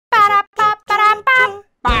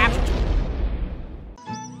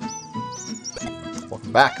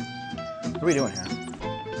Back. What are we doing here?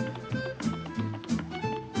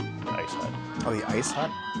 Ice hut. Oh, the ice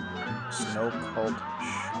hut? Snow cult.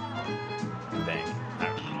 Dang.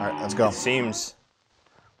 Alright, let's go. Seems.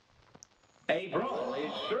 A brawl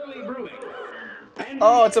is surely brewing.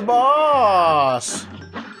 Oh, it's a boss!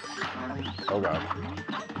 Oh god.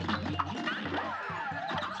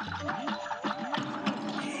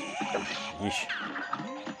 Yeesh.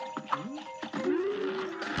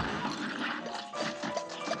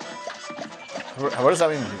 What does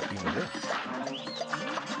that even do?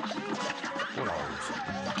 Who knows?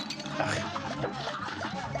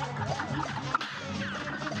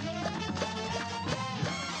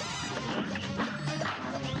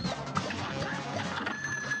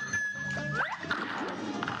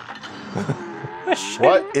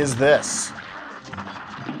 What is this?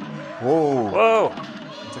 Whoa. Whoa.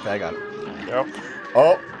 It's okay, I got it. Yep.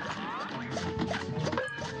 Oh.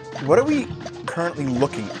 What are we currently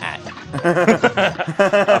looking at?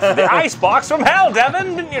 The ice box from hell,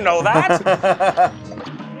 Devin! Didn't you know that?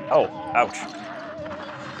 Oh, ouch.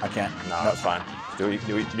 I can't. No, that's fine. Do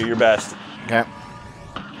your best. Okay.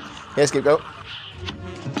 Hey, scapegoat.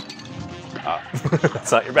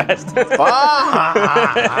 That's not your best.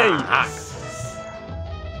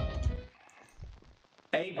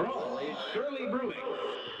 A brawl is surely brewing.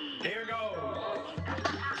 Here goes.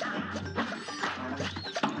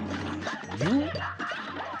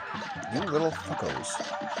 You little fuckos.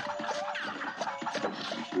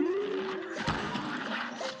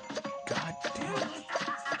 God damn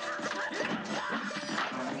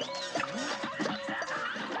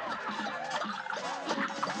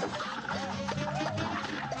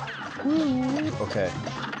it. Okay.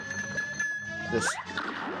 This.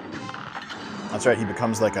 That's right, he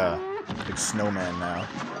becomes like a big snowman now.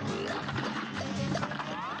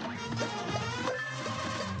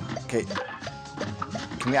 Okay.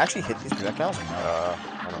 Can we actually hit these projectiles or no?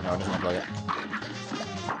 I don't know, it doesn't look like it.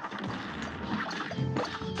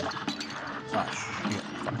 Ah,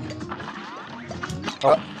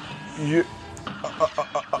 shit.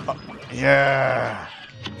 Fuck. Yeah.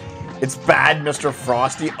 It's bad, Mr.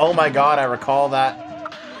 Frosty. Oh my god, I recall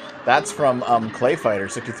that. That's from Clay Fighter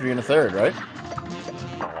 63 1/3, right?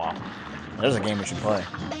 Oh, wow. There's a game we should play.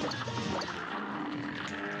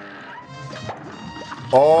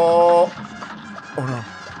 Oh. Oh no.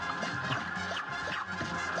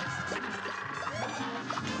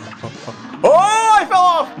 Oh, I fell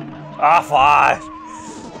off! Ah, fine.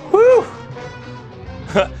 Woo!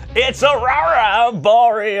 It's a rara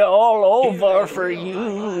bari all over for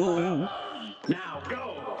you. Now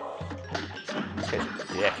go.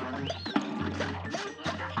 Yeah.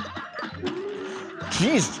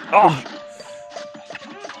 Jeez. Oh.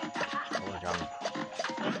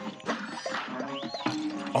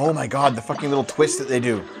 Oh my god, the fucking little twist that they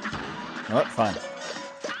do. Oh, fine.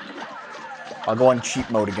 I'll go on cheat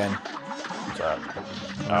mode again. What's that?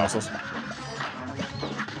 Missiles.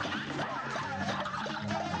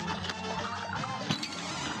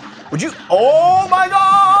 Would you? Oh my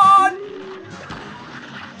god!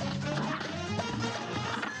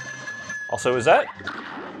 Also, is that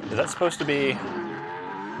supposed to be?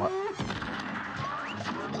 What?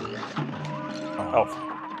 Oh.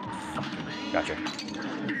 Gotcha.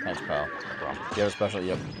 Thanks, pal. No problem. Do you have a special?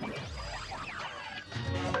 Yep.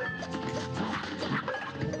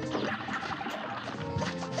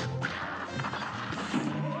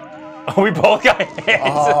 Oh, we both got hit.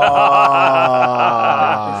 Ah.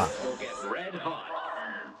 Will get red hot.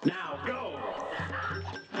 Now go.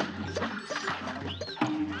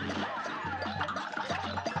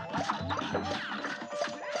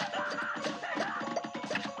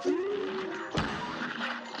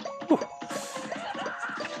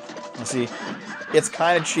 See, it's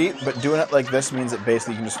kind of cheap, but doing it like this means that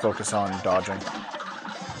basically you can just focus on dodging.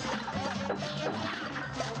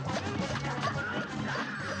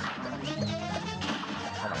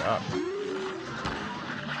 Oh my god.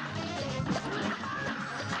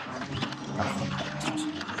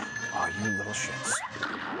 Oh, you little shits.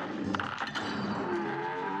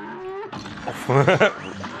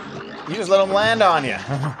 You just let them land on you.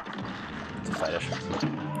 It's a fetish.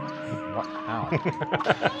 What? How?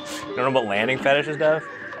 You don't know about landing fetishes, Dev?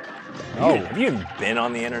 No. Have you even been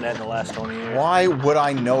on the internet in the last 20 years? Why would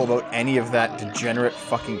I know about any of that degenerate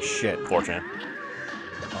fucking shit? Fortunate.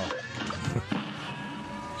 Oh.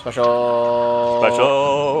 Special.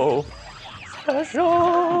 Special.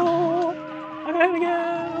 Special. I got it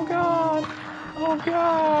again. Oh god. Oh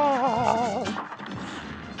god.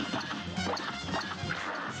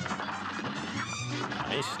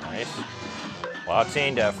 Nice, nice. Walks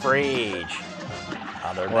into fridge.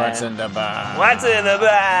 Other What's than- in the bag? What's in the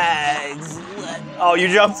bags? Oh, you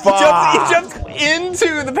jumped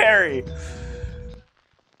into the parry.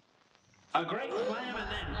 A great slam and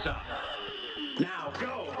then some. Now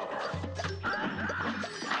go.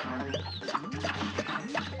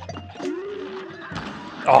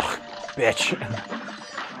 Oh, bitch.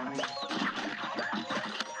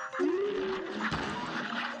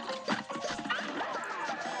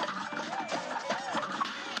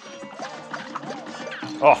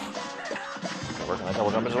 Oh, gotta work on that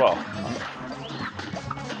double jump as well.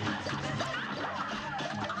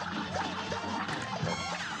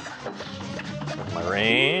 My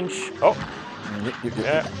range. Oh,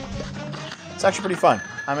 yeah. It's actually pretty fun.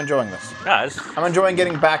 I'm enjoying this. Nice. I'm enjoying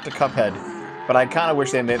getting back to Cuphead, but I kind of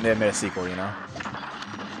wish they made a sequel, you know?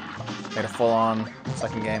 Made a full-on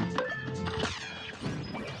second game.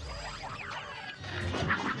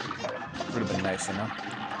 Would have been nice, you know?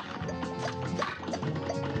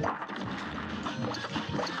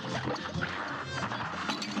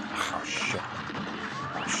 Oh, shit.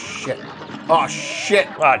 Oh, shit. Oh, shit!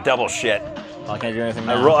 Ah, double shit. Oh, I can't do anything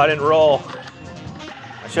now. I didn't roll.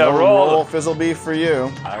 I should have No rolled. roll, fizzle bee for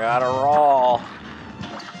you. I gotta roll.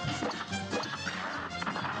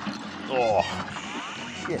 Oh,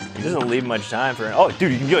 Shit. he doesn't leave much time for it. Oh,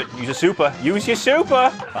 dude, you can do it. Use a super. Use your super.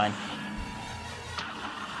 Fine.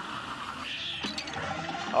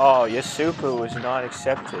 Oh, your super was not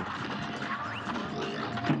accepted.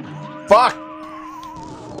 Fuck!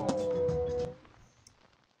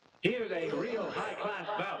 Here's a real high-class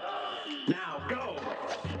bout. Now go.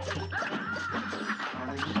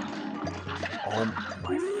 Oh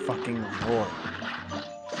my fucking lord.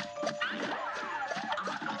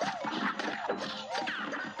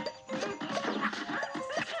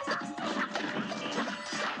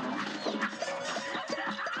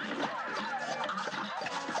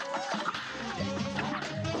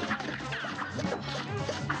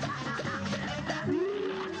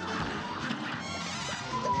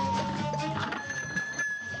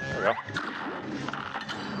 There we go.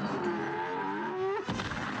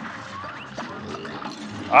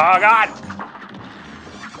 Oh, God!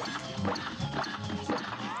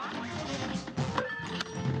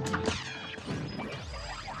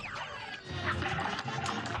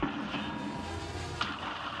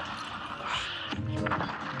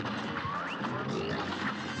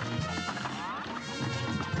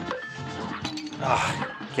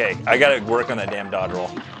 Okay, I gotta work on that damn dodge roll.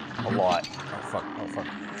 A lot. Oh fuck, oh fuck.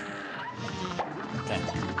 Okay.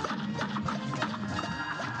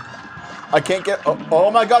 I can't get, oh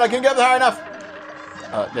my god, I can't get high enough!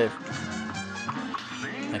 Dave.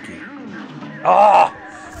 Thank you. Oh,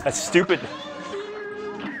 that's stupid.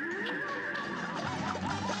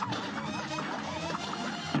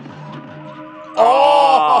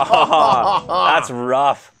 Oh, that's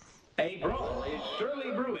rough. A brawl is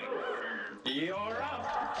surely brewing. You're up.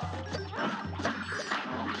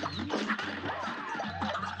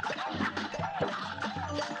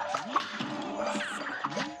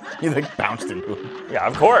 You like bounced into him. Yeah,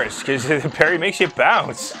 of course, because the parry makes you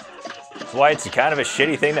bounce. That's why it's kind of a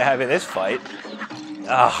shitty thing to have in this fight.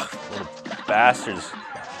 Ah, little bastards.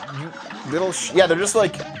 You little yeah, they're just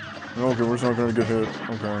like, okay, we're just not gonna get hit.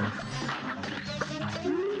 Okay.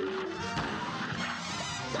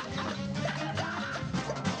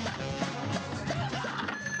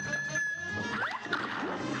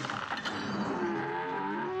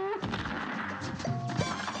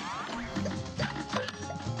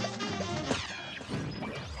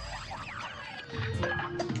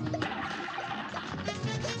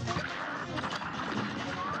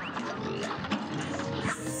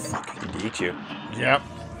 Eat you. Yep.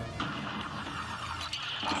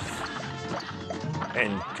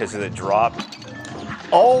 And because of the drop.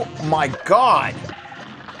 Oh my god!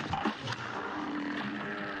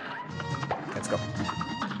 Let's go.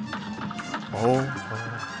 Oh.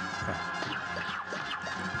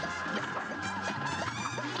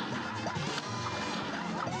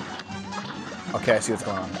 Okay, I see what's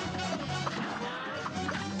going on.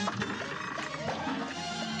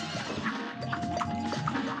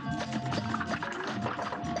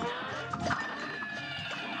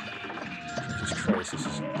 Jesus Christ, this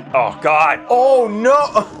is... Oh, God! Oh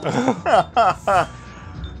no!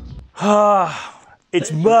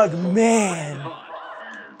 It's Mug Man!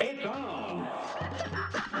 It's on.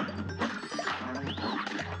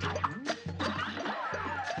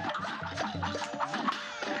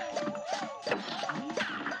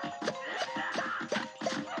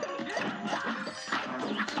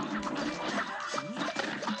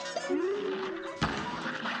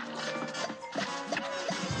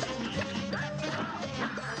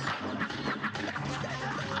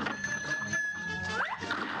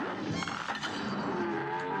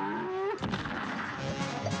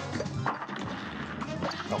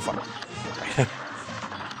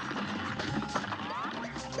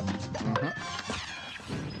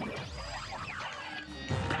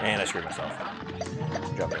 And I screwed myself.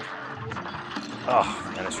 Jump it.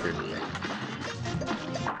 Oh, and I screwed.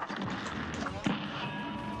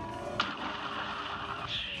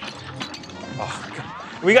 Oh,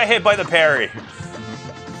 God. We got hit by the parry.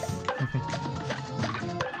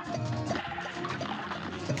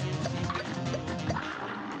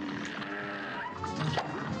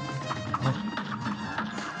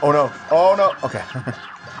 Oh no! Oh no! Okay.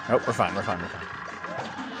 Nope, we're fine. We're fine. We're fine.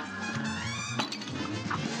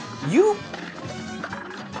 You.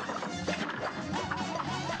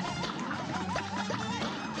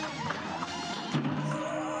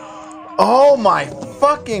 Oh my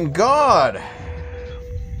fucking god!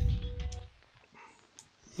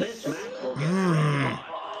 This match will get red hot.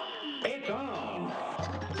 It's on.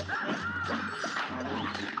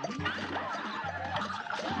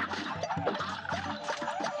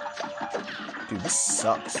 Dude, this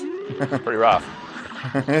sucks. Pretty rough.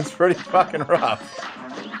 It's pretty fucking rough.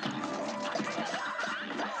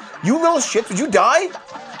 You little shit, did you die?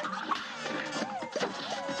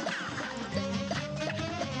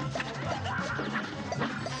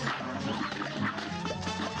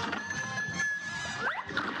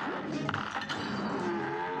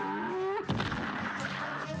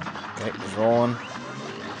 Okay, he's rolling.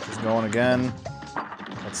 He's going again.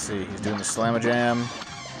 Let's see, he's doing the slam-a-jam.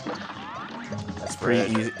 That's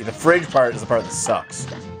pretty easy. The fridge part is the part that sucks.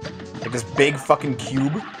 Like this big fucking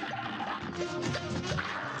cube.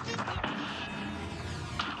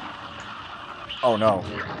 Oh no.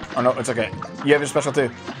 Oh no, it's okay. You have your special too.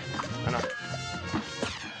 I know.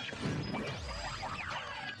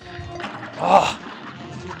 Oh!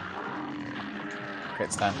 Okay,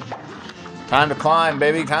 it's time. Time to climb,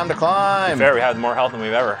 baby. Time to climb. Fair, we have more health than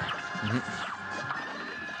we've ever.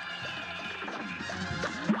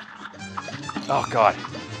 Oh god.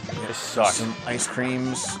 This sucks. Some ice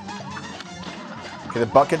creams. Okay, the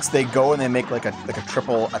buckets, they go and they make like a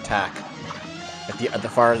triple attack at the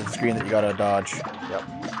far end of the screen that you gotta dodge. Yep.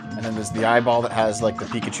 And then there's the eyeball that has like the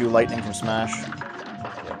Pikachu lightning from Smash.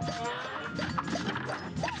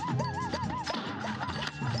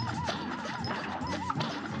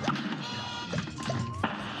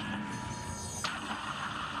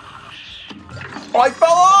 Oh, I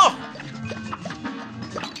fell off!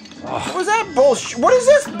 Oh. What was that bullshit? What is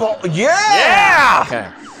this bull? Yeah! Yeah!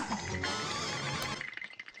 Okay.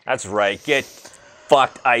 That's right. Get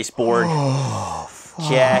fucked, Iceborg. Oh, fuck.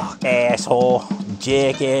 Jack asshole.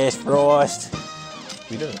 Jackass Frost.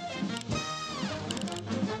 We did it.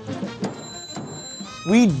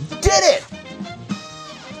 We did it!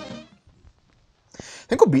 I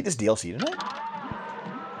think we'll beat this DLC tonight.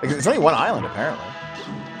 Like, it's only one island, apparently.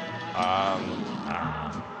 I don't know.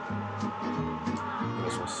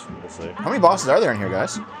 We'll see. How many bosses are there in here,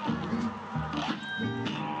 guys?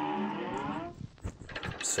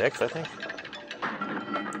 6, I think.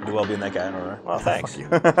 Do well being that guy in order. Well, thanks.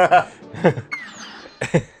 Yeah.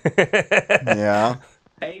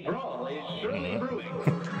 A brawl is surely brewing.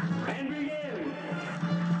 And begin.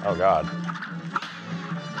 Oh god.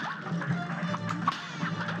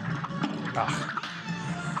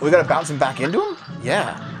 Ah. We gotta bounce him back into him?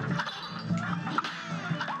 Yeah.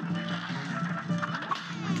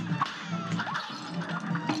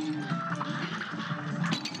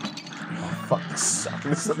 Oh, fuck, this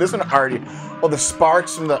sucks. This one already... Oh, the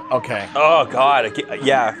sparks from the... Okay. Oh god.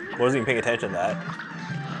 Yeah. Wasn't even paying attention to that.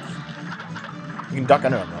 You can duck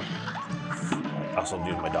under him, though. I also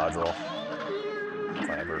do my dodge roll. If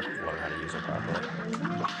I ever learn how to use it properly.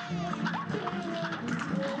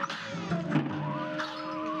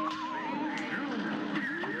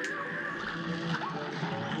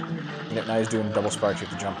 Yeah, now he's doing double sparks. You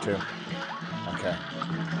have to jump, too. Okay.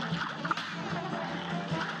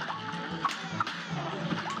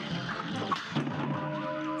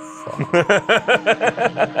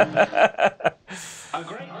 A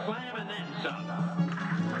great slam and then some.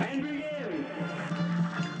 And begin.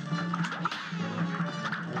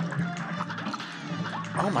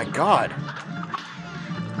 Oh, my God.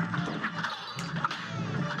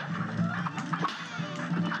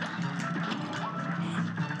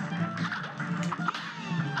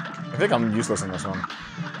 I think I'm useless in this one.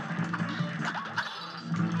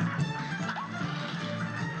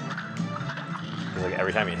 Like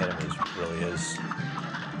every time you hit him, he really is.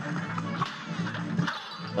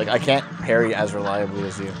 Like, I can't parry as reliably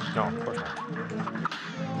as you. No, of course not.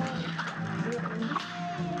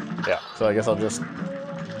 Yeah. So I guess I'll just...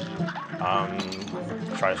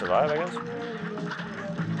 Try to survive, I guess.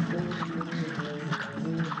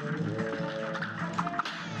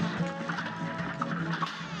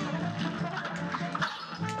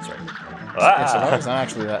 That's right. Yeah, so it's not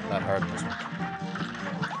actually that hard in this one.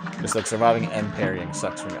 Just like surviving and parrying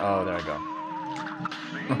sucks for me. Oh, there I go.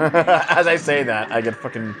 As I say that, I get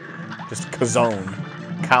fucking just calzoned.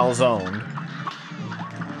 Calzoned.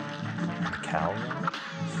 Cal?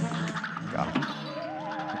 Got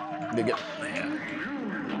him. They get...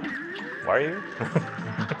 Why are you?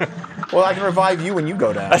 Well, I can revive you when you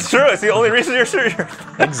go down. That's true. It's the only reason you're sure.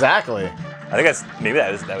 Exactly. I think that's maybe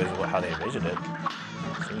that was how they envisioned it.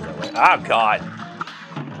 Seems that way. Oh God.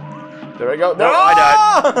 There we go. No, No, I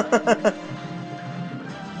died.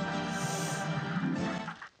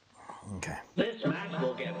 Okay. This match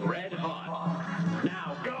will get red hot.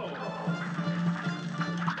 Now go.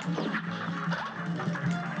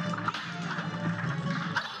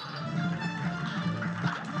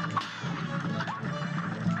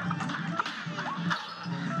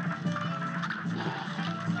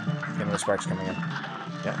 The sparks coming in.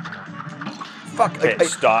 Yeah. Fuck. Okay,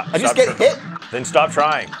 stop. I just Stop get hit. Then stop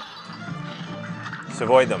trying. Just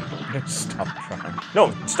avoid them. Stop trying.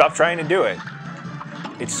 No, stop trying to do it.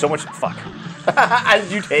 It's so much fuck.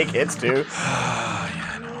 As you take hits too. Yeah,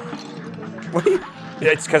 I know. What are you? Yeah,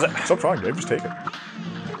 it's because Stop trying, Dave. Just take it.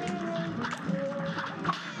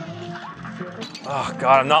 oh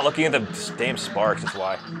God, I'm not looking at the damn sparks. That's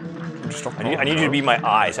why. Just stop I need trying, you to be my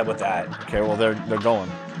eyes. How about that? Okay, well they're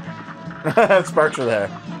going. Sparks are there.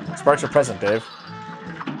 Sparks are present, Dave.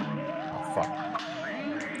 Oh fuck.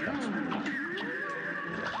 Thanks.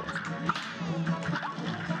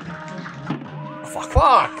 Fuck.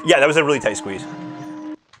 Fuck! Yeah, that was a really tight squeeze.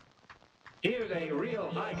 Here's a real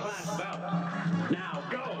high-class bout. Now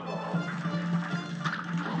go.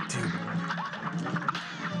 Dude.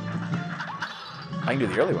 I can do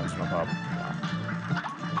the early ones, no problem.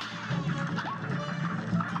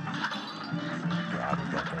 God,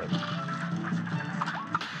 don't do it.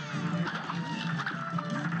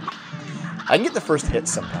 I can get the first hit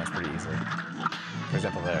sometimes pretty easily. For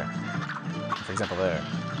example, there. For example, there.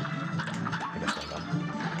 I guess I'm done.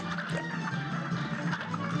 Yeah.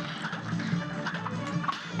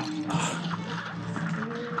 Oh,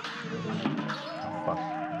 fuck.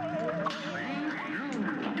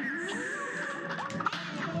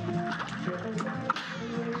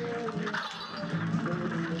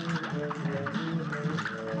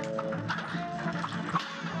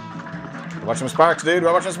 Watch some sparks, dude.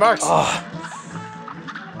 Watch some sparks. Oh.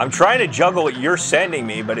 I'm trying to juggle what you're sending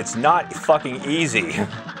me, but it's not fucking easy.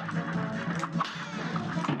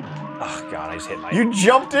 Oh God, I just hit my. You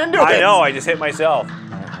jumped into it. I know. I just hit myself.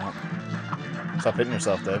 Stop hitting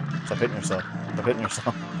yourself, Dave. Stop hitting yourself. Stop hitting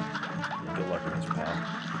yourself. Good luck with this, pal.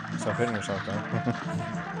 Stop hitting yourself, Dave.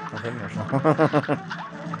 Stop hitting yourself.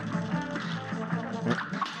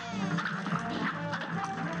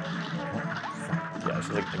 Yeah, this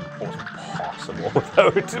is like almost impossible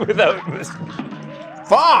without this.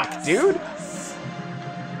 Fuck, dude.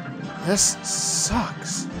 This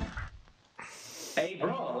sucks. A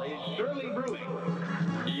brawl is surely brewing.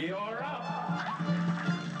 You're up.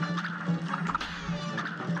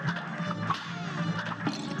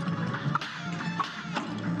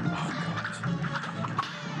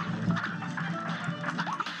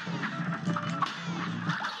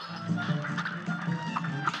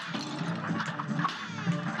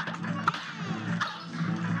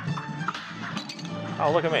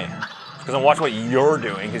 Oh, look at me. Because I'm watching what you're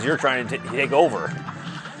doing, because you're trying to take over.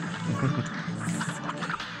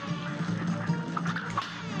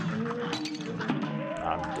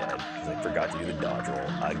 I'm dead, because I forgot to do the dodge roll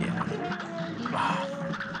again.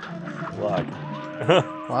 Luck.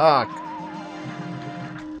 Fuck.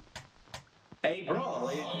 A brawl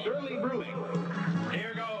is surely brewing.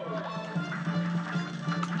 Here goes.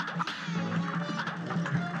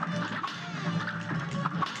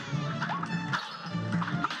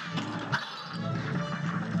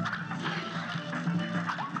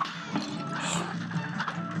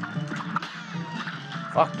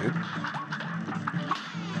 Fuck, dude.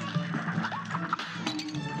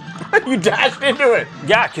 You dashed into it.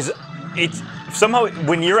 Yeah, because it's somehow,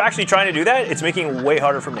 when you're actually trying to do that, it's making it way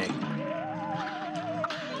harder for me.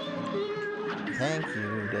 Thank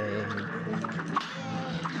you, Dave.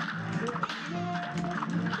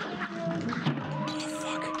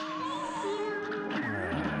 Fuck.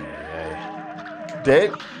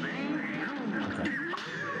 Dave?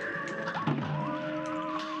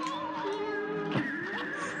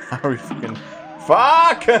 How are we fucking...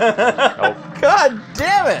 Fuck! Oh. God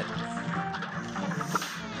damn it!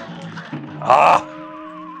 Ah!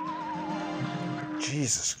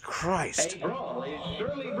 Jesus Christ. A brawl is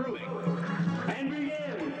surely brewing. And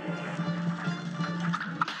begin.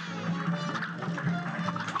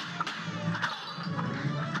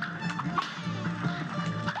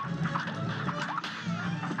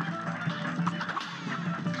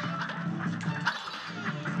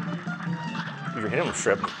 hit him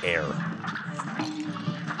straight up in the air.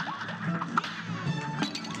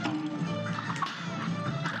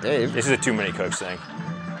 Dave. This is a too many cooks thing.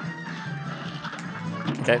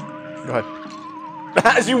 Okay, go ahead.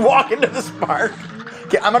 As you walk into the spark.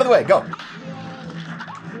 Okay, I'm out of the way. Go.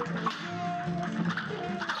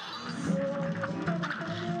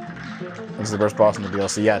 This is the first boss in the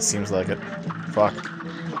DLC. Yeah, it seems like it. Fuck.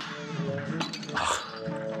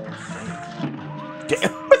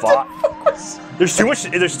 Damn. Fuck. There's too much.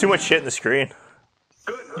 There's too much shit in the screen.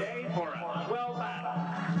 Good day for a swell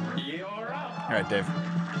battle. You're up. All right, Dave.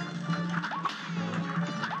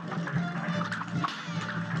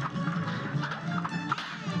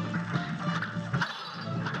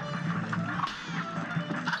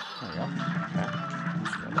 There you go.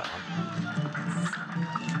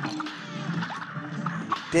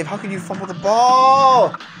 Dave, how can you fumble the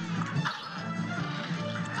ball?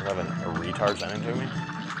 I have a retard sending to me.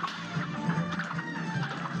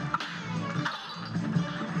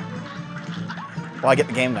 Well, I get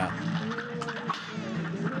the game now.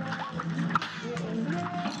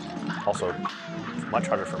 Also, it's much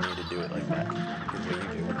harder for me to do it like that. The way you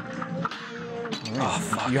do it. Oh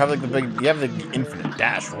fuck! You have like the big, you have the infinite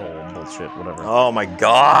dash roll and bullshit, whatever. Oh my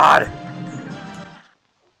god!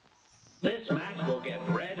 This match will get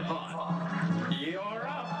red hot. You're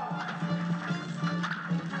up.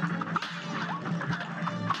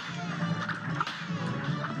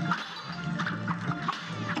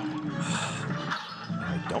 I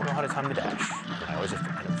don't know how to time the dash. I always end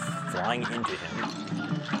up flying into him.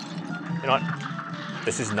 You know what?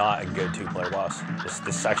 This is not a good two-player boss.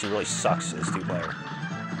 This actually really sucks as two-player.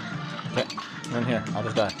 Okay, then here, I'll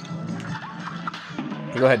just die.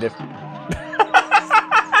 Okay, go ahead, Dave.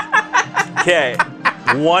 Okay,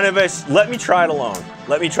 one of us. Let me try it alone.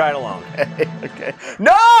 Let me try it alone. Okay.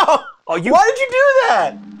 No! Oh, you. Why did you do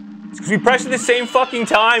that? Because we pressed at the same fucking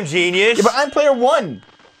time, genius. Yeah, but I'm player one.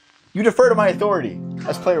 You defer to my authority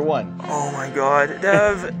as player one. Oh my god,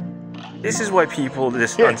 Dev. This is why people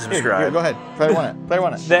just unsubscribe. Here, go ahead. Player one it. Player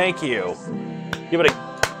one it. Thank you. Give it a.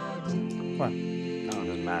 Come on. Oh, it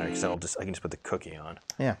doesn't matter because I can just put the cookie on.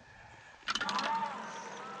 Yeah.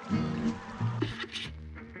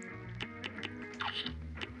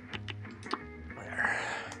 There.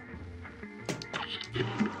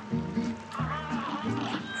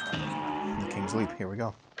 The King's Leap. Here we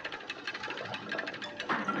go.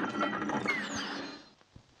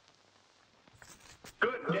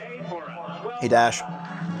 Good day for a swell Hey, Dash.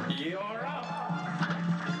 You're up.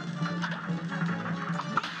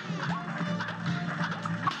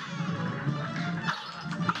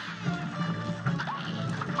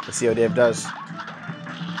 Let's see how Dave does.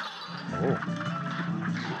 Oh.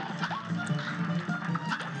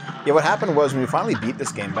 Yeah, what happened was when we finally beat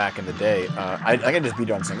this game back in the day, I could just beat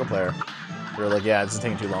it on single player. We were like, yeah, this is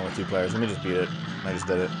taking too long with two players. Let me just beat it. And I just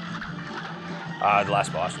did it. The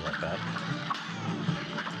last boss was like that.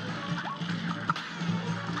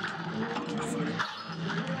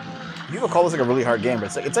 People call this like a really hard game,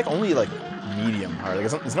 but it's like only like medium hard.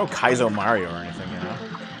 Like it's no Kaizo Mario or anything, you know.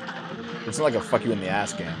 It's not like a fuck you in the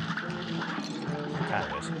ass game. Kind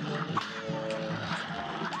of is.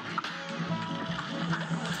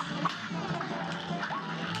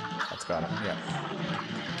 That's got it. Yeah.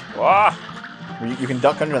 Ah! You can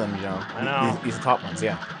duck under them, you know. I know. These the top ones,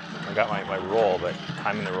 yeah. I got my roll, but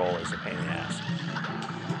timing the roll is a pain in the ass.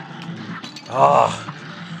 Ah!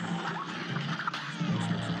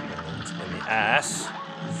 In the ass.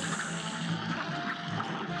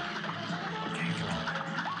 Okay, come on.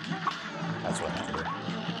 That's what I have to do.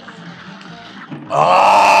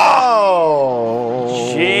 Oh!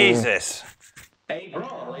 Jesus! A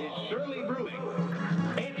brawl is surely brewing.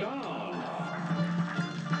 It's on.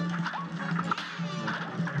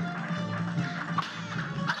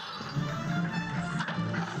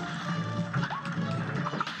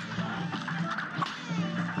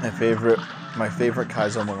 My favorite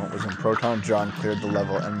Kaizo moment was when Proton John cleared the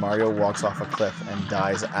level and Mario walks off a cliff and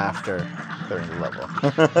dies after clearing the level.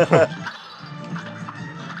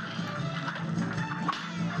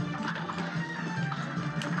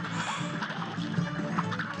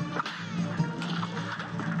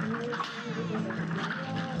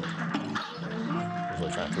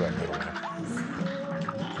 Really trying to throw that middle one.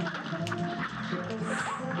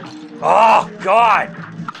 Oh, God!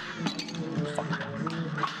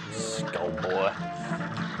 Skull boy.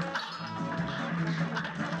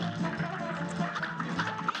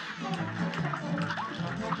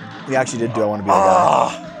 We actually did do I Want to Be the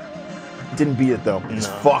Guy. Didn't beat it though. Because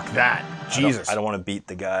fuck that. Jesus. I don't want to beat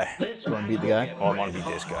the guy. You want to beat the guy? Well, I want to beat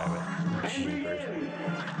this guy, but jeepers.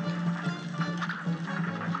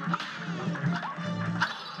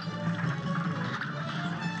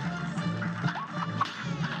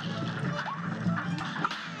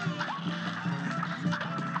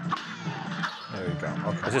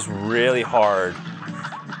 It's just really hard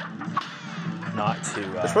not to...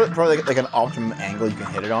 There's probably like an optimum angle you can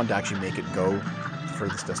hit it on to actually make it go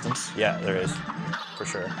furthest distance. Yeah, there is. For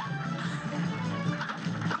sure.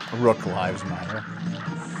 Rook lives matter.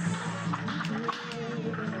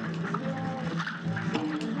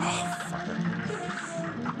 Oh, fucker.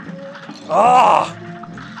 Ah!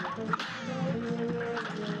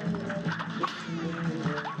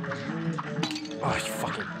 Oh, you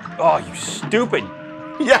fucking... Oh, you stupid...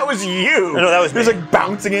 Yeah, it was you. No, that was me. It was like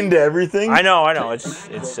bouncing into everything. I know.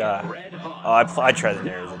 It's. Oh, I tried the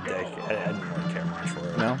there as a dick. I didn't really care much for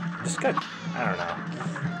it. No. Just got. I don't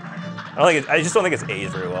know. I just don't think it's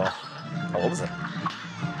aged very well. How old is it?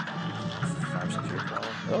 5, 6 years probably.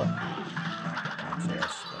 Really? So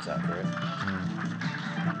that's accurate.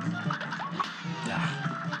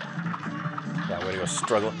 Yeah, way to go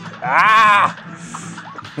struggle. Ah!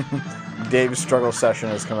 Dave's struggle session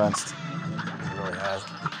has commenced. It really has.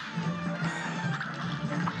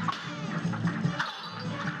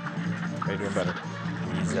 Okay, doing better.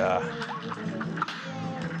 He's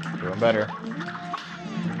Doing better.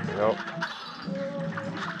 Here we go.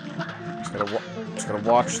 Just gotta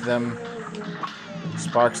watch them.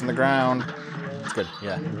 Sparks in the ground. It's good.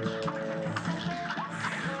 Yeah.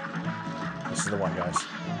 This is the one, guys.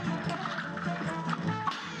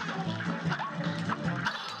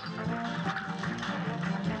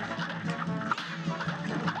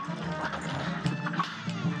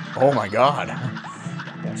 Oh my god.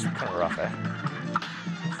 Yeah, it's kind of rough, eh?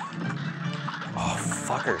 Oh,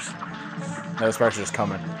 fuckers. No, the sparks are just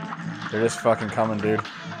coming. They're just fucking coming, dude.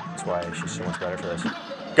 That's why she's so much better for this.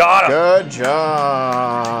 Got him! Good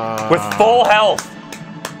job. With full health.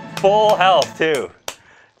 Full health, too.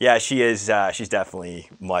 Yeah, she is. She's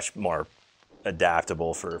definitely much more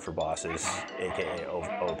adaptable for bosses, a.k.a.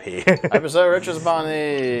 OP. Episode Riches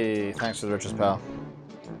Bonnie. Thanks for the riches, pal.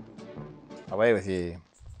 Away with ye.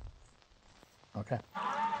 Okay.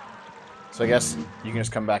 So I guess you can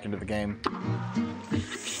just come back into the game.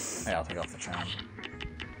 Hey, I'll take off the channel.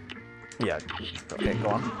 Yeah. Okay,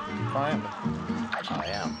 go on. Fine. I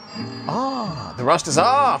am. Ah, the rust is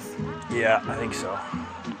off. Yeah, I think so.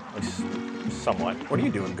 At least somewhat. What are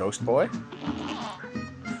you doing, ghost boy?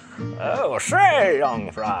 Oh, say,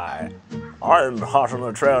 young fry. I'm hot on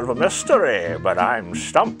the trail of a mystery, but I'm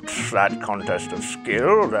stumped. That contest of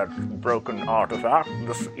skill, that broken artifact,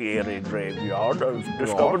 this eerie graveyard. I've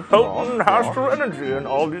discovered potent astral energy in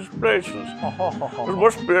all these places. There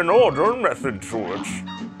must be an order and method to it.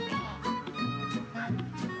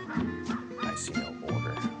 I see no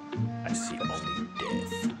order. I see only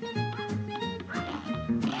death.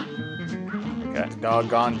 Okay.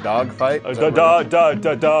 Doggone dog fight. Doggone dog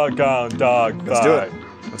fight. Let's do it.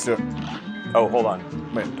 Let's do it. Oh, hold on.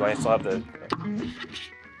 Wait. Do I still have the...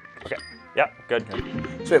 Okay. Yeah, good.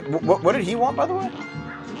 So wait, what did he want, by the way?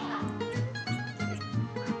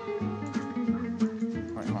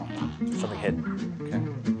 Wait, hold on. Something hidden. Okay.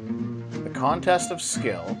 The contest of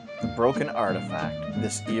skill, the broken artifact,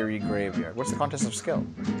 this eerie graveyard. What's the contest of skill?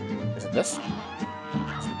 Is it this? Is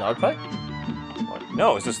it the dog fight? What?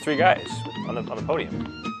 No, it's just 3 guys on the podium.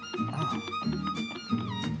 Oh.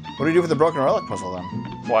 What do you do for the broken relic puzzle then?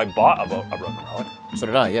 Well, I bought a broken relic. So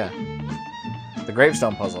did I, yeah. The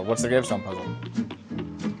gravestone puzzle. What's the gravestone puzzle?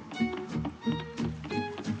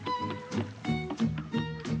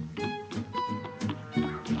 I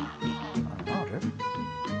don't know, dude.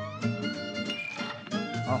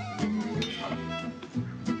 Oh.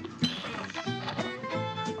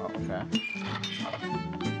 Oh, okay.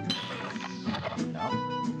 No.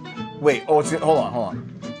 Wait, oh, it's... Hold on.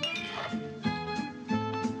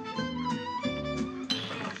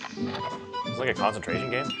 It's like a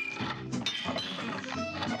concentration game.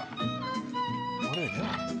 What are they doing?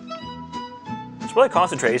 It's really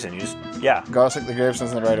concentration. You just, yeah. Gotta stick the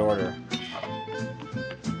gravestones in the right order.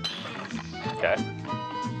 Okay.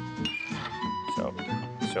 So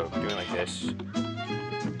doing like this.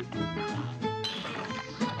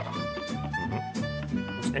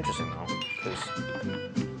 It's interesting though, because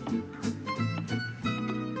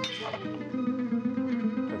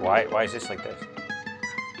why is this like this?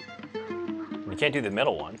 You can't do the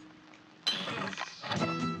middle one. I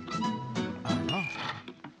don't know.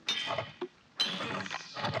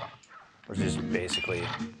 Which is basically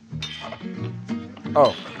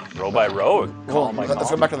Oh. row by row. Hold on, let's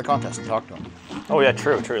go back to the contest and talk to him. Oh yeah,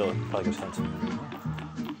 true. Probably makes sense.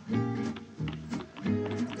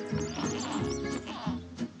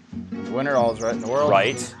 The winner, all is right in the world.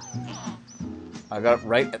 Right. I got it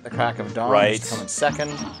right at the crack of dawn. Right. He's coming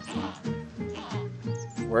second.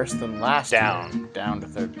 Worse than last Down. year. Down to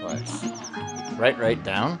third place. Right,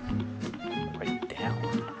 down. Right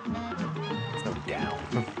down.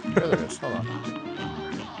 There it is. Hold on.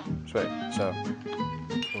 So wait. So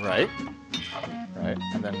right,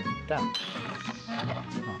 and then down. Oh,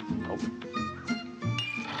 nope.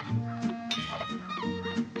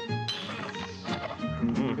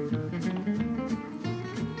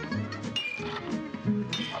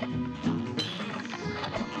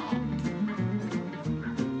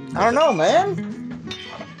 I don't know, man.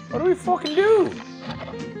 What do we fucking do?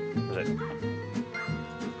 Is it?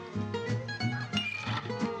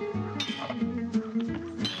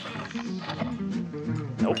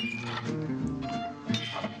 Nope.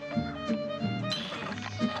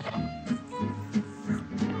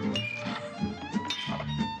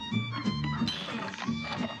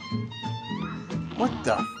 What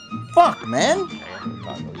the fuck, man?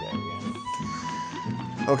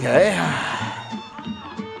 Okay.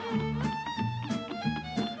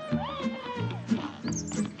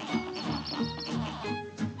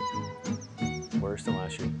 Worse than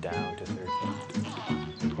last year, down to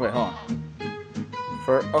 13. Wait, hold on.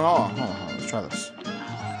 Hold on. Let's try this.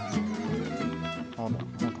 Hold on.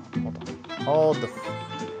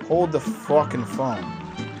 Hold the fucking phone.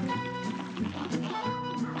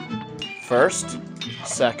 First,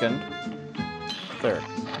 second, third.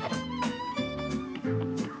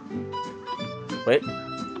 Wait.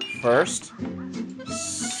 First,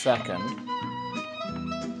 second.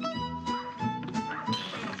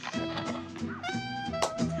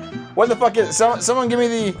 What the fuck is? Someone give me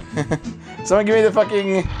the. Someone give me the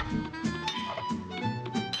fucking.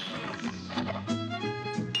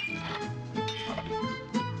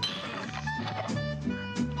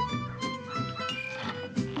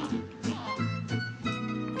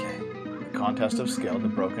 Contest of skill, the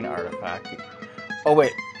broken artifact. Oh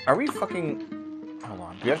wait, are we fucking? Hold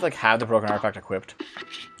on. Do we have to like have the broken artifact equipped?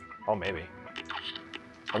 Oh, maybe.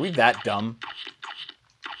 Are we that dumb?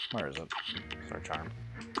 Where is it? It's our charm.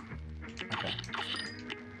 Okay.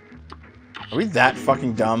 Are we that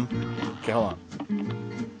fucking dumb? Okay, hold on.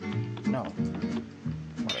 No.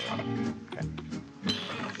 Whatever. Okay.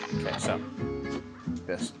 Okay, so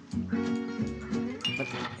this.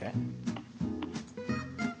 Okay.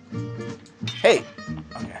 Hey!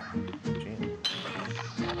 Okay. Jeez.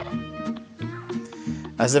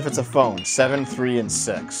 As if it's a phone. 7, 3, and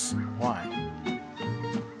 6. Why?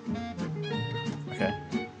 Okay.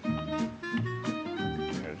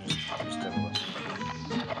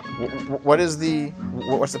 What is the...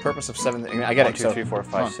 What's the purpose of 7? I get 1, it. 2, So, 3, 4,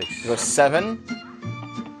 5, 6. It goes 7,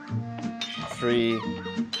 3,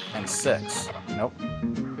 and 6. Nope.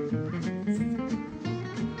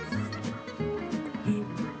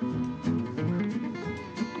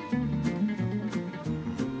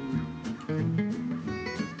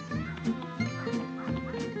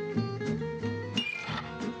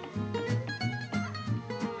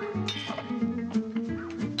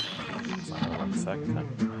 Second time.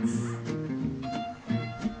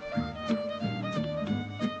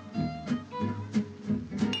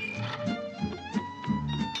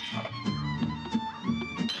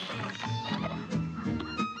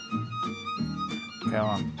 Okay, hold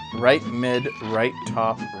on. Right mid, right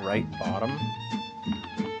top, right bottom.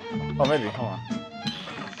 Oh, maybe. Hold on.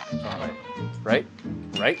 Hold on, wait.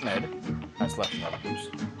 Right mid. That's left mid. Oops.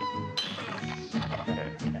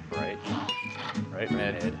 Okay. Right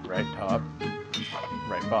mid, right top,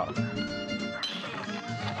 right bottom.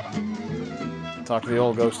 Talk to the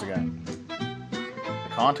old ghost again. The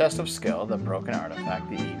contest of skill, the broken artifact,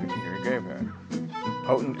 the eerie graveyard.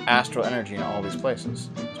 Potent astral energy in all these places.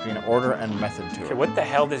 Must be an order and method to Okay, it. what the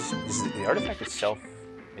hell does the artifact itself?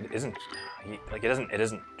 It isn't like it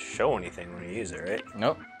doesn't show anything when you use it, right?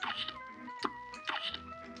 Nope.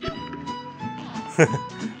 You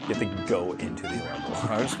have to go into the level.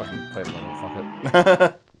 I just fucking played the level.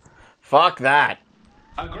 Fuck it. Fuck that.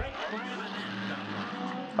 A great.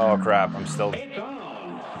 Oh crap! I'm still. It's on.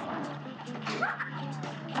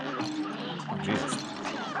 Oh, Jesus.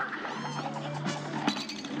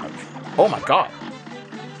 Oh my god.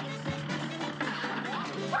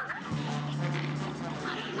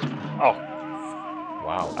 Oh,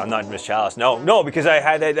 Wow. I'm not Miss Chalice. No, because I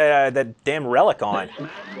had that damn relic on.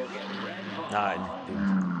 Nah,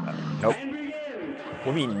 Nope. what do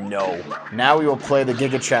you mean no? Now we will play the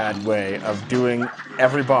Giga Chad way of doing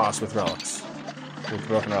every boss with relics. With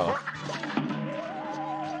broken relic.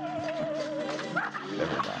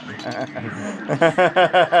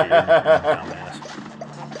 Dumbass.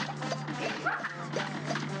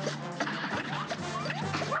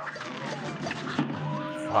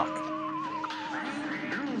 Fuck.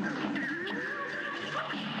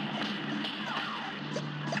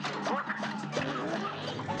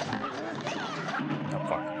 Oh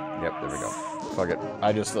fuck. Yep, there we go. fuck it.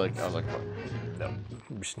 I was like, fuck. No,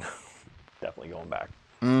 I'm just definitely going back.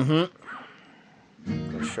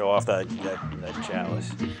 Mm-hmm. Let's show off that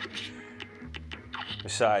chalice.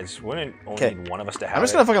 Besides, wouldn't only need one of us to have I'm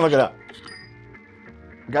just gonna fucking look it up.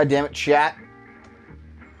 God damn it, chat.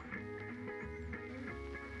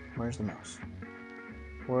 Where's the mouse?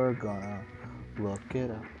 We're gonna look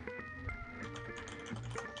it up.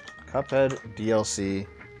 Cuphead DLC.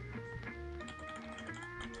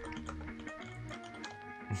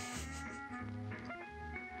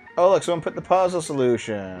 Oh, look, someone put the puzzle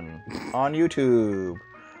solution on YouTube.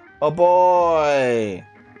 Oh, boy.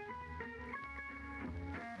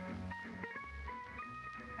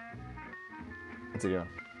 What's he doing?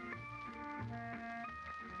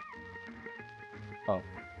 Oh.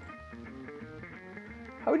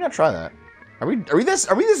 How would we not try that? Are we this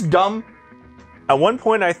dumb? At one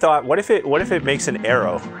point, I thought, what if it makes an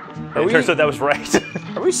arrow? And it turns out that was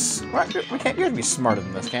right. Are we smart? We can't. You have to be smarter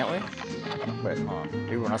than this, can't we? Wait, hold on.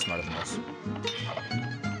 Maybe we're not smarter than this.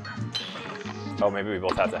 Oh, maybe we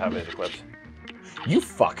both have to have it equipped. You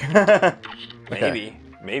fuck. Maybe.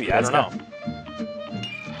 Maybe. I don't know.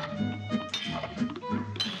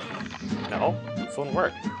 No, this wouldn't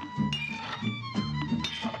work.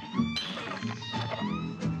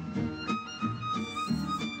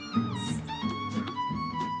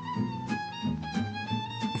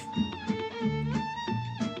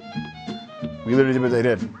 We literally did what they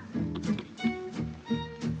did.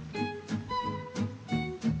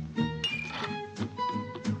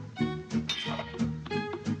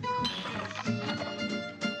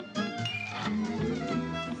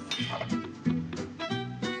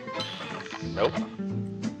 Nope.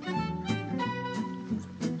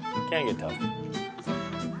 Can't get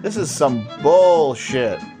tough. This is some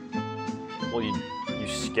bullshit. Well, you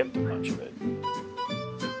skipped a bunch of it.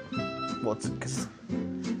 Well, it's cause...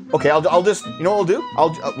 Okay, I'll just. You know what we'll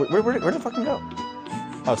do? Where did it fucking go?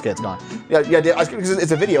 Oh, it's okay. It's gone. Yeah. Because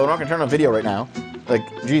it's a video. We're not gonna turn on video right now. Like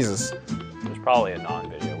Jesus. There's probably a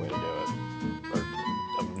non-video way to do it, or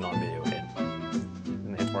a non-video hit.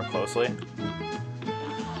 And hit more closely.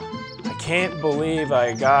 I can't believe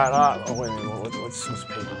I got up. Oh wait a minute. What's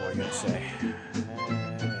Paperboy gonna say?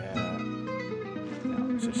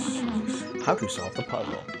 No, it's just. How to solve the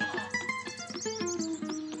puzzle?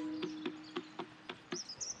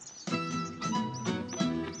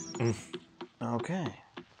 Okay.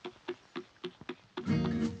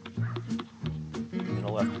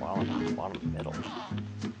 Middle left, bottom middle.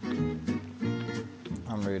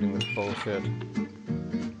 I'm reading this bullshit.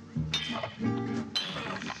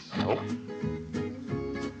 Nope.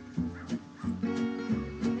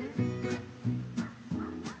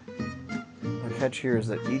 The catch here is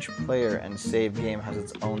that each player and save game has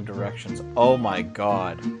its own directions. Oh my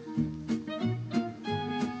god.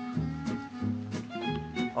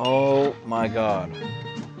 Oh my god.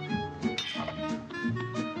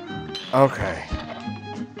 Okay.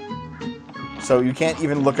 So you can't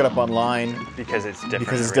even look it up online Because it's different.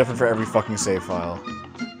 because it's different for every fucking save file.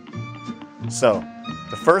 So,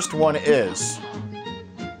 the first one is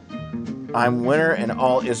I'm winner and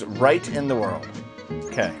all is right in the world.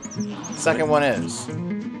 Okay. Second one is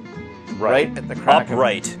right at the crack of-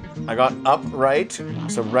 Upright. I got upright.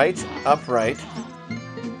 So right, upright,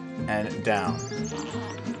 and down.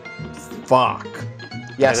 Fuck.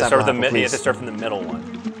 Yes, You have to please. start from the middle one.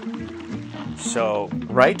 So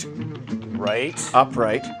Right, right.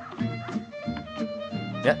 upright.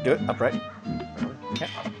 Yeah, do it. Upright. Okay,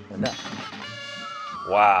 and down.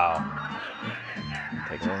 Wow.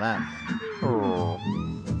 Take a little nap.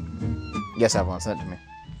 Yes, Avalon, send it to me.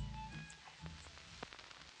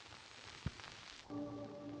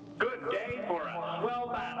 Good day for a swell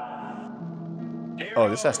battle. Oh,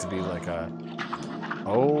 this has to be like a...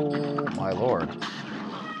 Oh, my lord.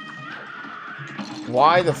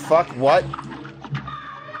 Why the fuck? What?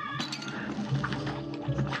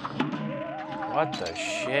 What the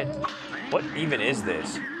shit? What even is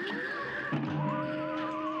this?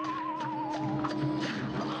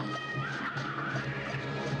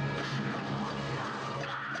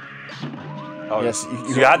 Oh, Yes,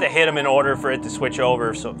 you got to hit him in order for it to switch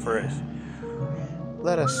over. So for it.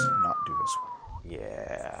 Let us not do this one.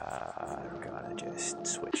 Yeah, I'm gonna just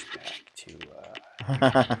switch back to.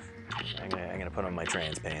 I'm gonna put on my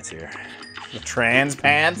trans pants here. The trans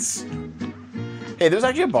pants? Hey, there's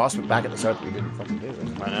actually a boss back at the start that we didn't fucking do.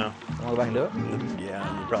 I know. Want to go back and do it?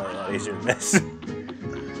 Yeah, you're probably a lot easier to miss.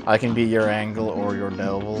 I can be your angle or your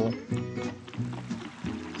devil.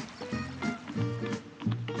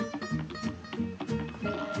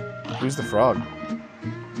 Who's the frog?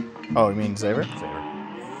 Oh, you mean Saber? Saber.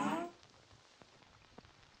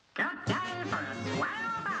 Got time for a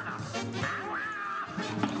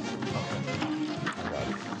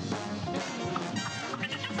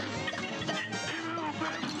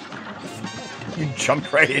You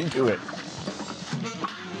jumped right into it.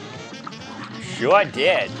 Sure I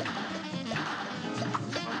did.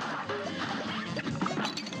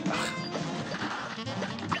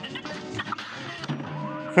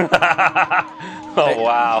 Oh Hey,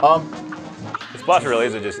 wow. This boss really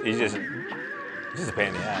is he's just a pain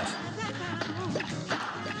in the ass.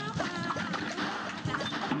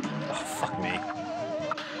 Oh fuck me.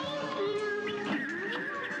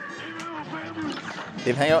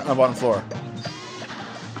 Dave, hang out on the bottom floor.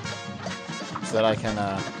 So that I can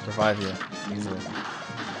revive you easily.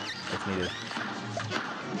 If needed.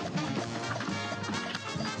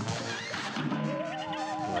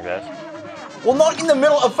 Like that. Well, not in the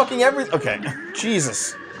middle of fucking everything. Okay.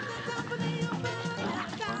 Jesus.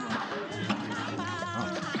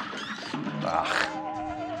 Ah.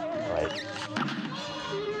 Right.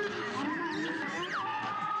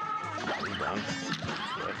 Are you done?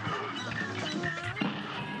 Good.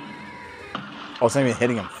 Oh, it's not even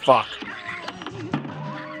hitting him. Fuck.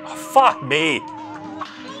 Oh, fuck me!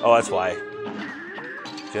 Oh, that's why. Do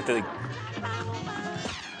you have to like...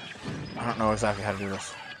 I don't know exactly how to do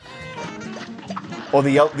this. Oh,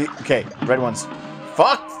 the okay, red ones.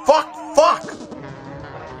 Fuck! Fuck! Fuck!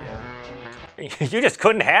 You just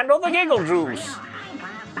couldn't handle the giggle juice!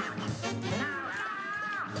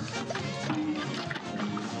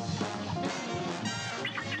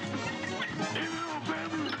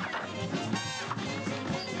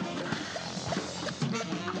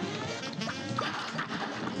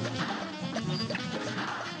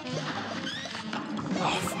 Oh,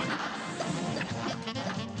 fuck.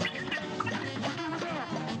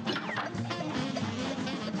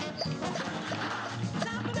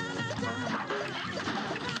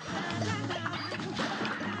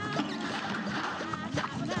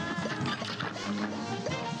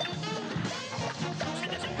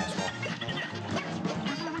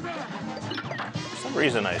 For some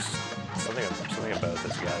reason, something about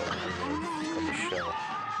this guy that reminds me of the show.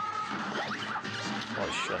 Oh,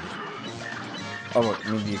 shit. Oh, what,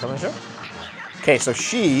 you mean the coming show? Okay, so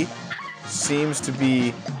she seems to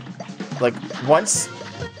be like once.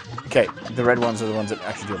 Okay, the red ones are the ones that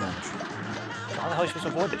actually deal damage. How the hell are you supposed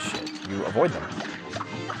to avoid this shit? You avoid them.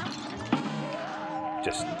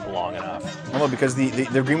 Just long enough. Well, no, because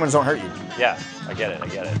the green ones don't hurt you. Yeah, I get it.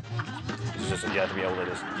 It's just that you have to be able to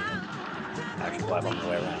just actually climb on the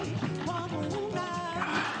way around.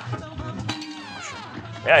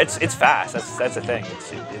 Yeah, it's fast. That's the thing.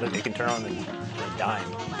 It can turn on the dime.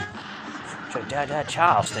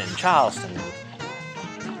 Charleston.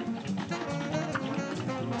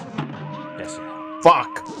 Yes.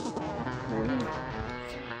 Fuck.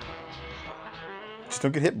 Just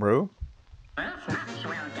don't get hit, bro.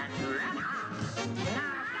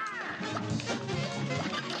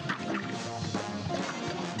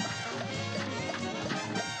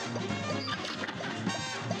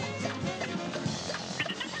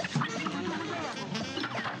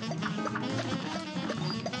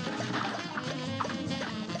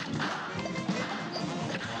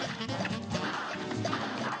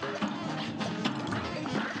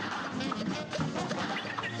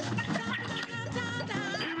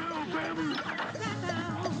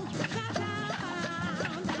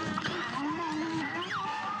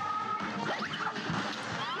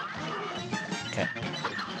 Okay.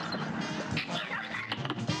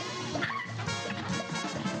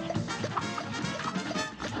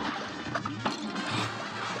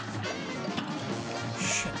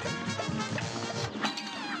 Shit.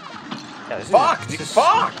 Yeah, this Fuck! is, Dude, this is,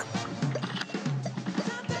 fuck!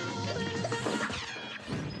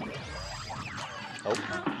 Oh.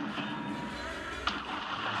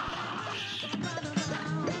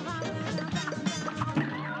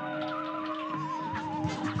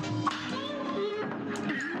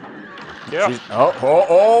 Yeah.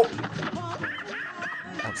 Oh!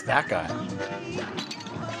 That's that guy.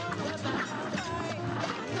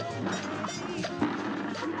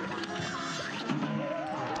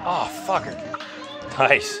 Oh, fucker.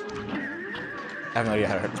 Nice. I have no idea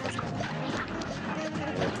how to hurt this person.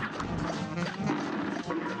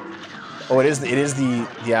 Oh, it is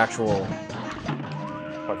the actual.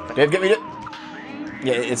 Dave, get me it.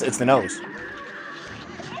 Yeah, it's the nose.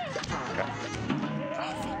 Okay.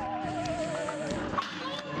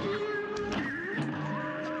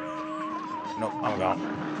 Nope, I'm gone.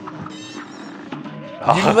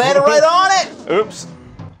 Oh. You landed right on it. Oops.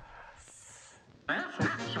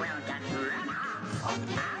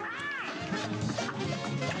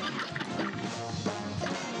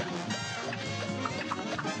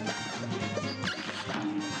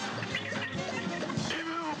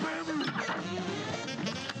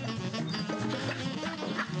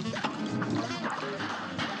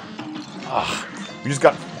 Ugh, you just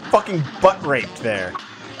got fucking butt raped there.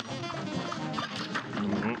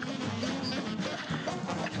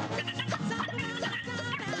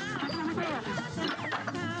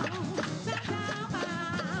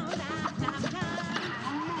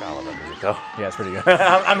 I love that music though. Yeah, it's pretty good.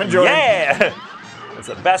 I'm enjoying it. Yeah! It's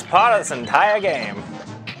the best part of this entire game.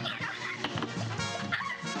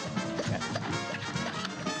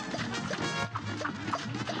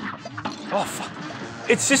 Oh, fuck.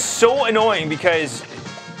 It's just so annoying because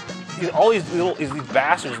all these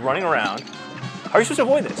bastards running around. How are you supposed to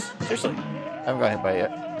avoid this? Seriously. I haven't got hit by it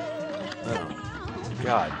yet. Oh,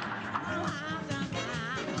 God.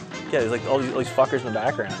 Yeah, there's like all these fuckers in the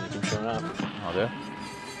background that keep showing up. I'll do.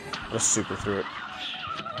 I'll just super through it.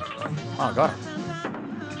 Oh, I got it.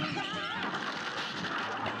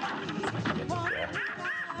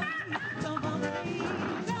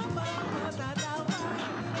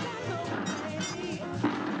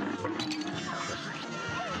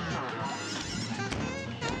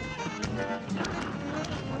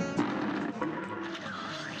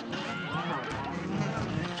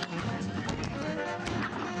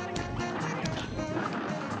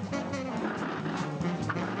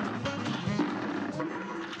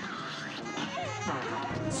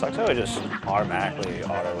 Sucks how it just automatically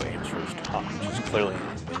auto aims for his top, which is clearly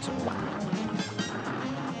invincible.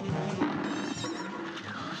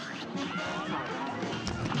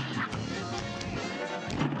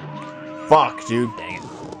 Fuck, dude. Dang it.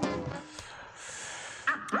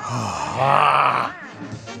 Ah.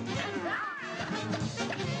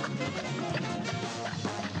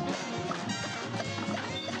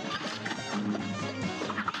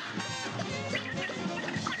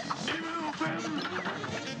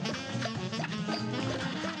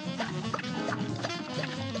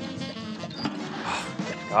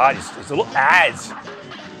 God, these little ads.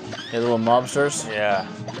 Yeah, little mobsters. Yeah.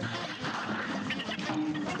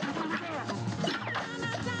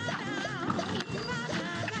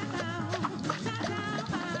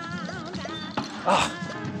 Oh,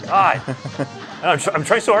 God. I'm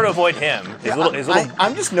trying so hard to avoid him. His little...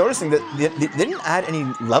 I'm just noticing that they didn't add any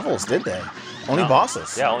levels, did they? Only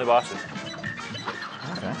bosses. Yeah, only bosses.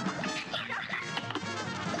 Okay.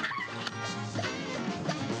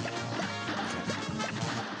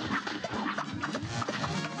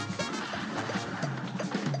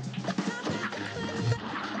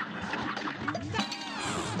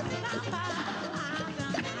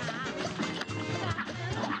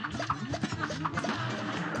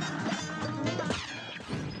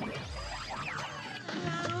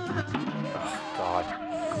 God.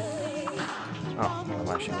 Oh, I'm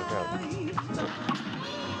actually look out.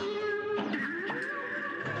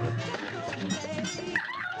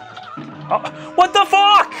 Oh, what the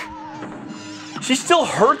fuck? She still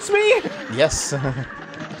hurts me? Yes.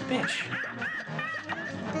 Bitch.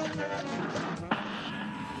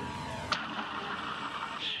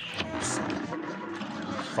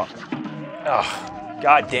 Fuck. Oh,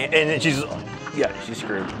 God damn. And then she's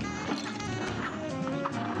screwed.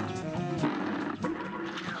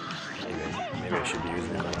 Maybe I should be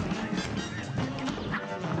using it.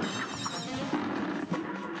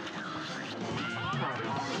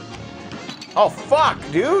 Oh, fuck,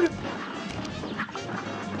 dude.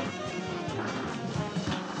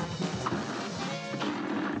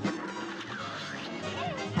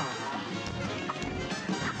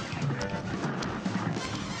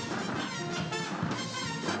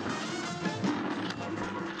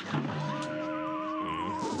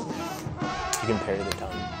 You can parry the tongue.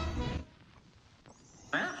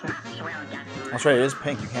 That's right, it is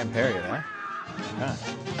pink. You can't parry it, huh? Yeah.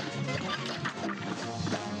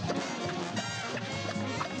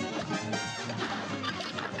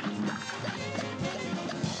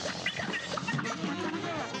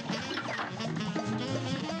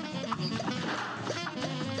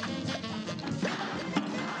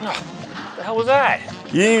 What the hell was that?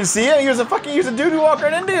 You didn't even see it? He was a dude who walked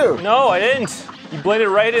right into you. No, I didn't. You blended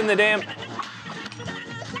right in the damn...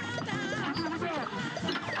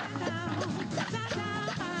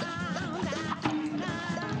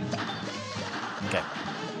 Okay.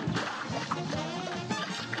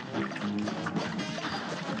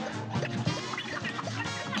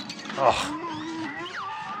 Oh.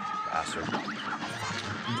 Bastard.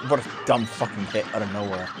 What a dumb fucking hit out of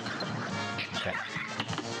nowhere. Okay.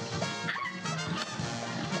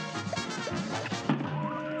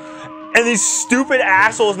 And these stupid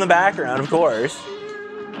assholes in the background, of course.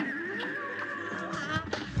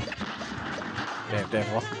 Damn,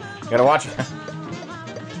 well, you gotta watch it.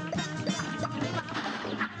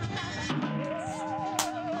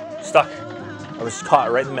 Stuck. I was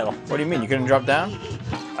caught right in the middle. What do you mean? You couldn't drop down?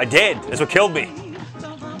 I did. That's what killed me.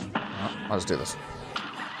 I'll just do this.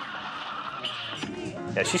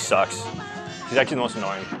 Yeah, she sucks. She's actually the most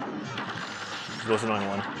annoying. She's the most annoying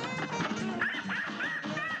one.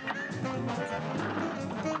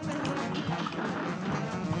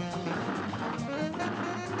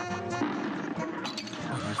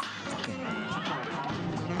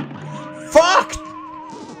 Fuck!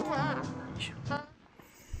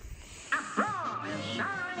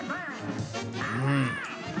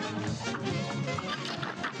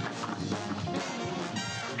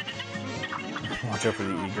 Watch out for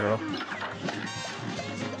the E-girl.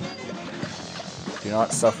 Do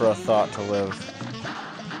not suffer a thought to live.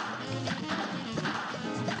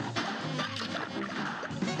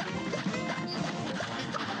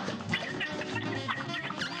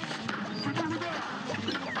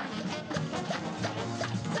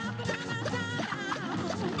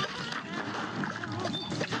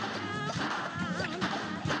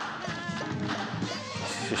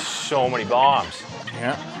 There's so many bombs.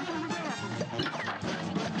 Yeah.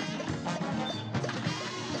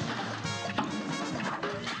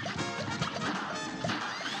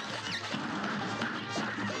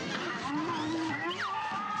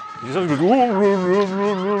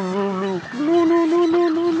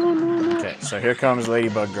 Okay, so here comes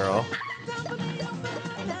Ladybug Girl.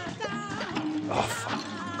 Oh, fuck.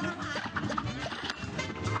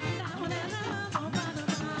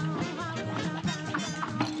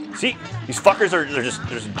 See, these fuckers are they're just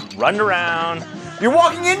running around. You're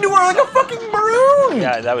walking into her like a fucking maroon!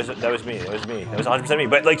 Yeah, that was me. That was me. That was 100% me.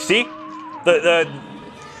 But like, see, the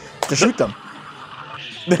To shoot them.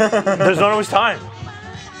 there's not always time.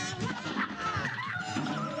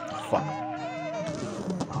 Fuck.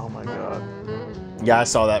 Oh my god. Yeah, I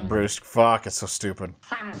saw that, Bruce. Fuck, it's so stupid.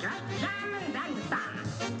 Maybe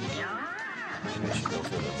I should go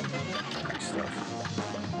for the next stuff.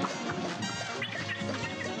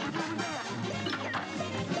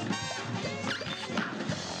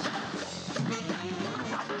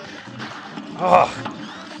 Oh,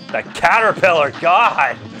 that caterpillar,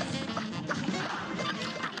 God!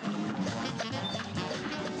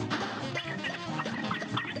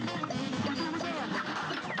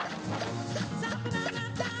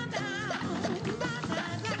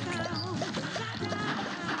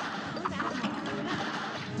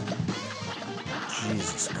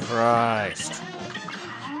 Jesus Christ.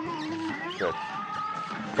 Good.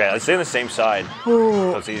 Okay, let's stay on the same side,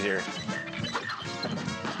 so it's easier.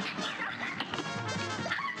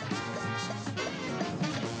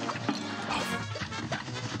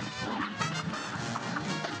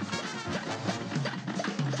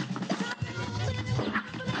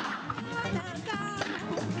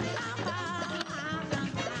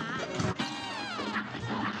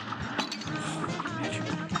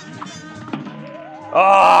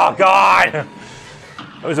 Oh, God!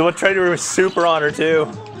 I was about to try to do a super on her, too.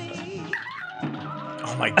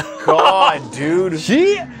 Oh my god, dude.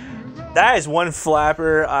 That is one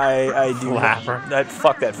flapper I do. Flapper?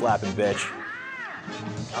 Fuck that flapping bitch.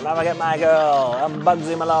 I'll never get my girl. I'm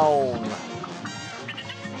Bugsy Malone.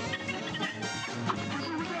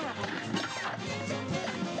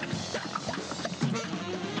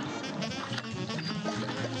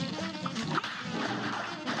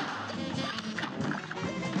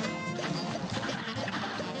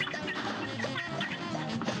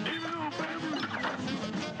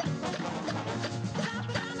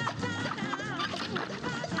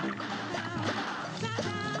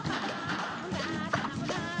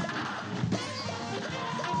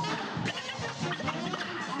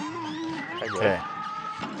 Okay.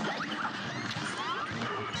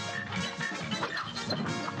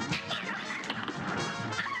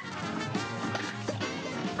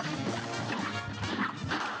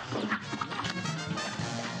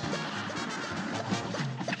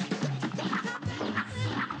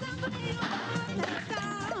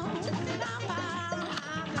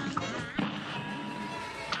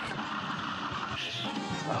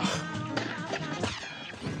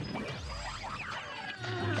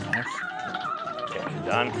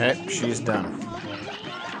 Done. Okay, she's done.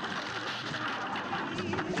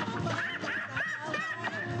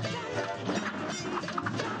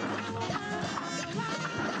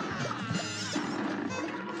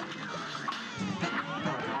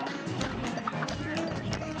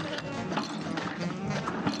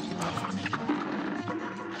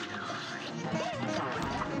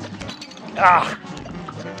 Ah!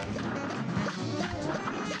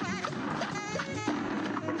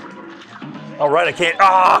 All right, I can't.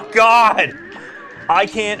 Oh, God! I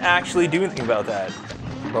can't actually do anything about that.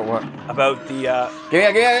 But what? About the. Yeah.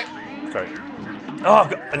 Sorry. Oh,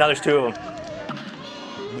 God. Now there's two of them.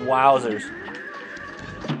 Wowzers.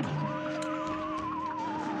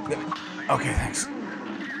 Okay, thanks.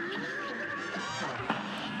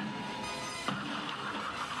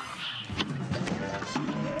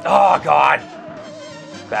 Oh, God.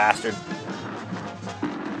 Bastard.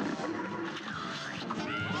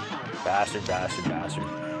 Bastard, bastard, bastard.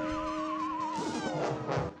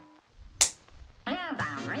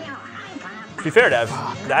 To be fair, Dev,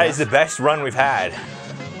 that is the best run we've had.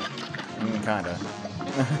 Kinda.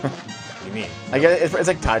 What do you mean? I get it. It's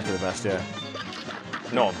like tied for the best, yeah.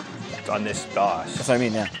 No, it's on this boss. That's what I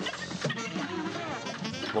mean, yeah.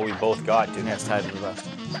 What we both got, dude. Yeah, it's tied for the best.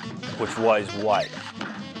 Which was what?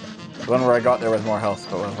 The one where I got there with more health,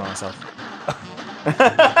 but was by myself.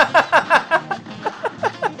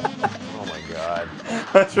 Oh my God.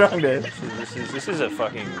 What's wrong, dude? This is a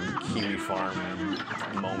fucking Kiwi Farm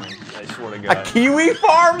moment. I swear to God. A Kiwi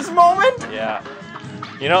Farms moment? Yeah.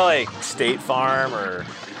 You know, like State Farm or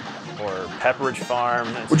Pepperidge Farm.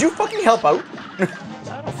 Would you fucking help out?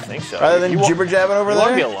 I don't think so. Rather than jibber jabbing over you there?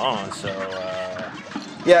 won't be alone, so.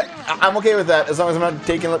 Yeah, I'm okay with that as long as I'm not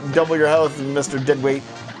taking double your health, Mr. Deadweight.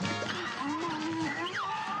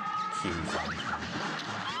 Kiwi Farm.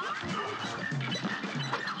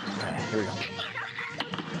 Okay, here we go.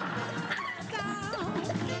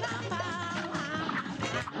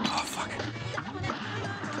 Oh fuck.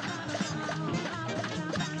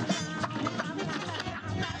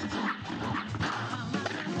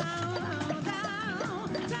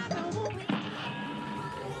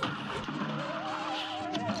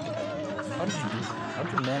 How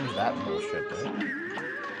did you manage that bullshit, dude?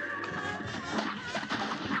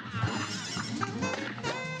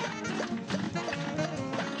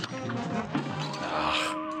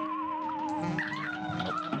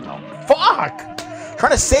 No. Fuck!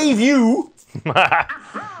 Trying to save you! You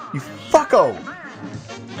fucko!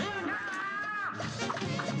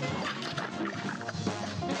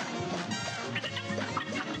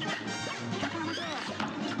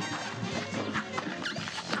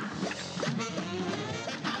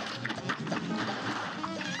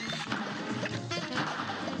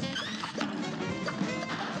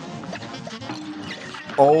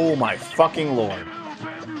 Oh my fucking lord.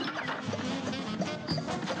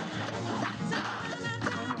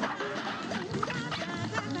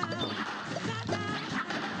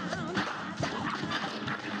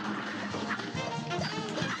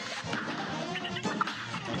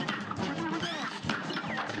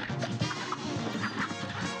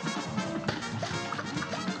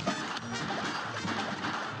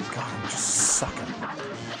 God, I'm just sucking.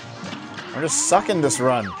 I'm just sucking this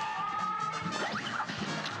run.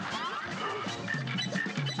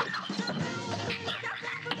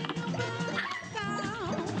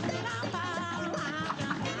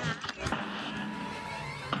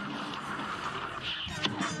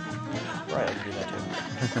 Right, I can do that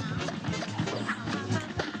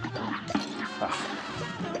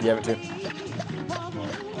too. You have it too.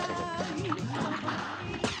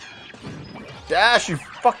 Dash, you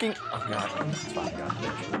fucking. Oh god. It's fine, God.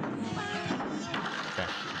 Okay.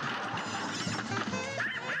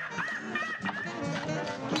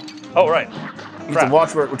 Oh, right. You need Crap. to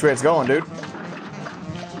watch which way it's going, dude.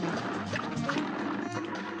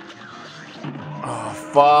 Oh,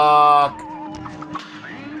 fuck.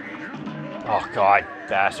 Oh, God.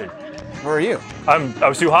 Bastard. Where are you? I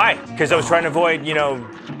was too high because I was trying to avoid, you know,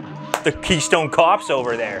 the Keystone Cops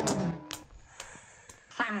over there.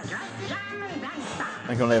 I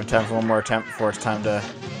think we only have time for one more attempt before it's time to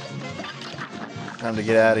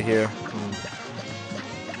get out of here.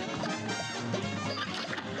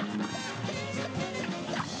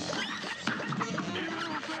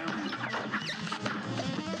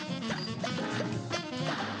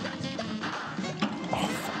 Oh,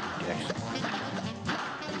 fucking dicks.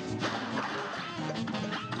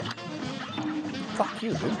 Fuck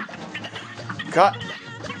you, dude. God.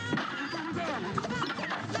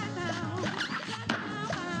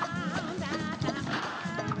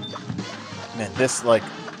 Man, this, like,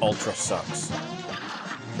 ultra sucks.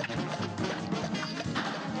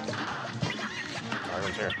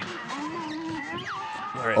 Everyone's here.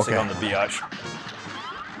 Alright, Okay. sit on the biatch.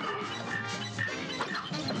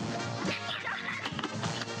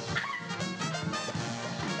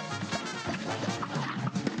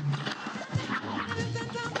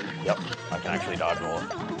 Yep, I can actually dodge roll.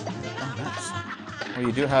 Oh, nice. Well,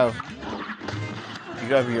 you do have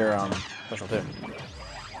your special too.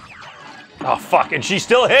 Oh, fuck, and she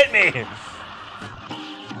still hit me!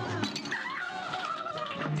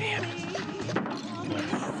 Damn.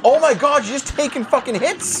 Oh my god, you're just taking fucking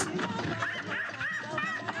hits!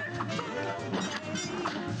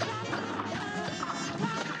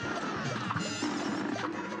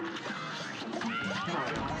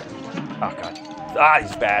 Oh, God. Ah,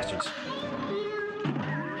 these bastards.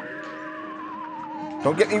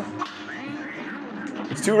 Don't get me.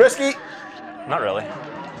 It's too risky. Not really.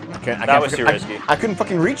 That was too risky. I couldn't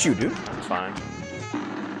fucking reach you, dude. It's fine.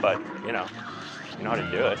 But, you know how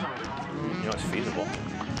to do it. You know it's feasible.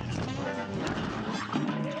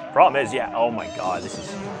 Problem is, yeah, oh my God, this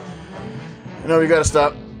is... No, we gotta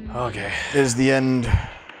stop. Okay. It is the end.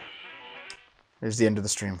 It is the end of the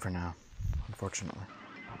stream for now, unfortunately.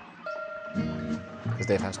 Because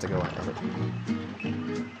Dave has to go and edit.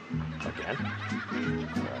 Again?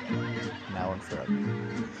 Now and forever.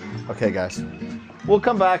 Okay, guys. We'll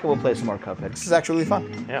come back and we'll play some more Cuphead. This is actually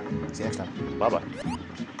fun. Yeah. See you next time.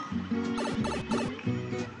 Bye-bye.